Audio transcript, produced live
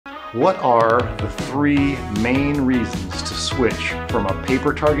What are the three main reasons to switch from a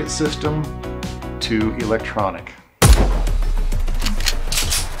paper target system to electronic?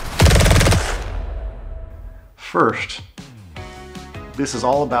 First, this is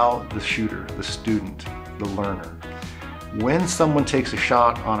all about the shooter, the student, the learner. When someone takes a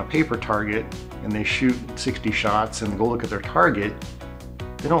shot on a paper target and they shoot 60 shots and go look at their target,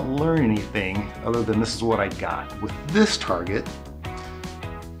 they don't learn anything other than this is what I got. With this target,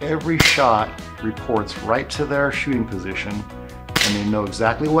 every shot reports right to their shooting position and they know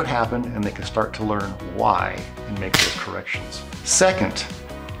exactly what happened and they can start to learn why and make those corrections. Second,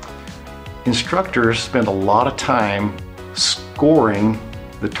 instructors spend a lot of time scoring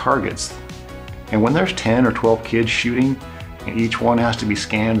the targets. And when there's 10 or 12 kids shooting and each one has to be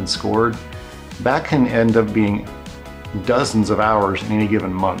scanned and scored, that can end up being dozens of hours in any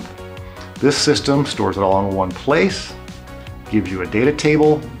given month. This system stores it all in one place, gives you a data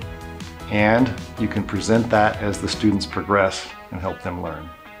table, and you can present that as the students progress and help them learn.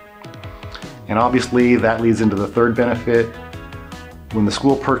 And obviously that leads into the third benefit. When the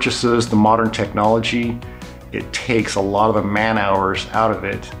school purchases the modern technology, it takes a lot of the man hours out of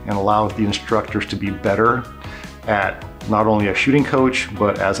it and allows the instructors to be better at not only a shooting coach,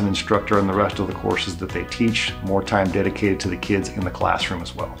 but as an instructor in the rest of the courses that they teach, more time dedicated to the kids in the classroom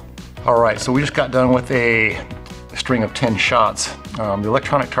as well. All right, so we just got done with a string of 10 shots. The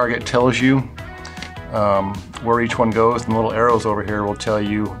electronic target tells you where each one goes, and the little arrows over here will tell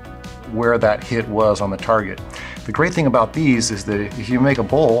you where that hit was on the target. The great thing about these is that if you make a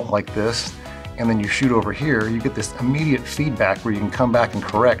bowl like this, and then you shoot over here, you get this immediate feedback where you can come back and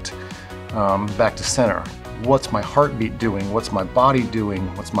correct back to center. What's my heartbeat doing? What's my body doing?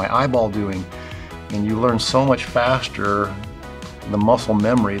 What's my eyeball doing? And you learn so much faster the muscle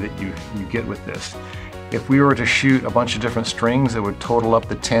memory that you get with this. If we were to shoot a bunch of different strings, it would total up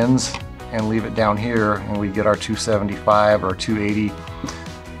the 10s and leave it down here, and we'd get our 275 or 280.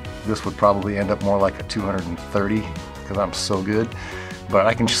 This would probably end up more like a 230 because I'm so good. But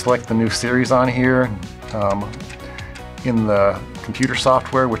I can select the new series on here. In the computer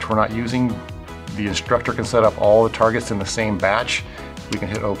software, which we're not using, the instructor can set up all the targets in the same batch. We can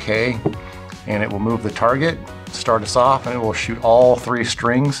hit OK, and it will move the target, start us off, and it will shoot all three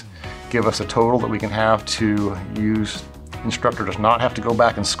strings, give us a total that we can have to use. Instructor does not have to go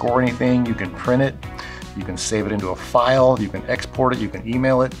back and score anything. You can print it, you can save it into a file, you can export it, you can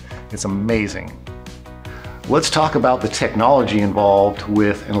email it. It's amazing. Let's talk about the technology involved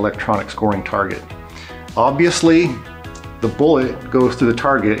with an electronic scoring target. Obviously, the bullet goes through the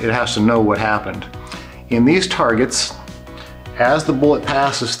target, it has to know what happened. In these targets, as the bullet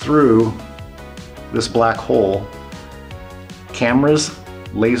passes through this black hole, cameras,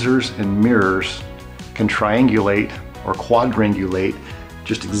 lasers, and mirrors can triangulate or quadrangulate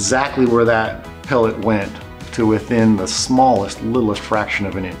just exactly where that pellet went to within the smallest, littlest fraction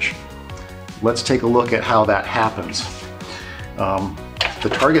of an inch. Let's take a look at how that happens. The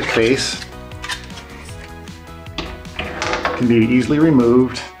target face can be easily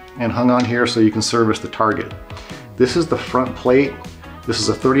removed and hung on here so you can service the target. This is the front plate. This is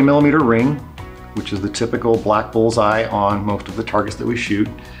a 30mm ring, which is the typical black bullseye on most of the targets that we shoot.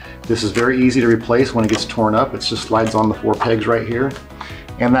 This is very easy to replace when it gets torn up. It just slides on the 4 pegs right here,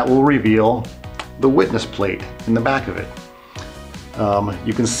 and that will reveal the witness plate in the back of it.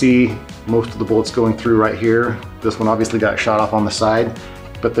 You can see most of the bullets going through right here. This one obviously got shot off on the side,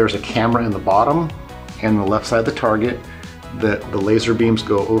 but there's a camera in the bottom and the left side of the target. The laser beams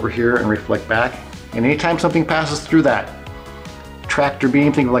go over here and reflect back. And anytime something passes through that tractor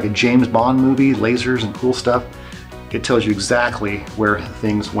beam, think of like a James Bond movie, lasers and cool stuff, it tells you exactly where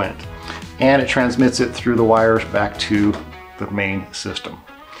things went. And it transmits it through the wires back to the main system.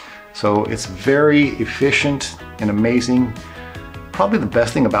 So it's very efficient and amazing. Probably the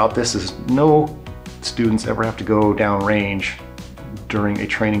best thing about this is no students ever have to go down range during a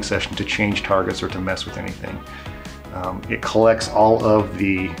training session to change targets or to mess with anything. It collects all of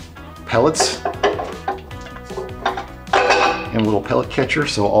the pellets in a little pellet catcher,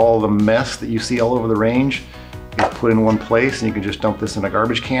 so all the mess that you see all over the range is put in one place and you can just dump this in a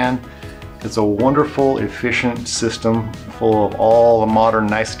garbage can. It's a wonderful, efficient system full of all the modern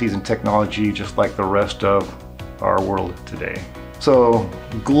niceties and technology, just like the rest of our world today. So,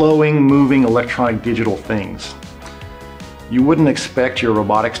 glowing, moving, electronic digital things. You wouldn't expect your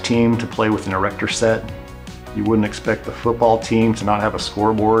robotics team to play with an erector set. You wouldn't expect the football team to not have a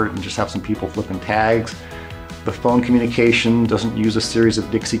scoreboard and just have some people flipping tags. The phone communication doesn't use a series of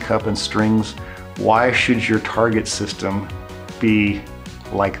Dixie cup and strings. Why should your target system be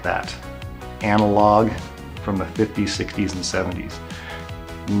like that? Analog from the 50s, 60s, and 70s.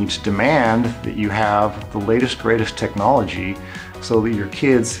 You need to demand that you have the latest, greatest technology so that your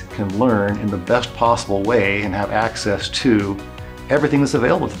kids can learn in the best possible way and have access to everything that's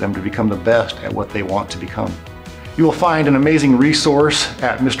available to them to become the best at what they want to become. You will find an amazing resource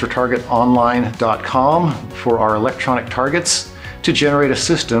at MrTargetOnline.com for our electronic targets to generate a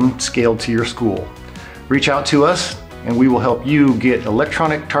system scaled to your school. Reach out to us and we will help you get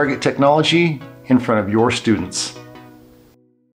electronic target technology in front of your students.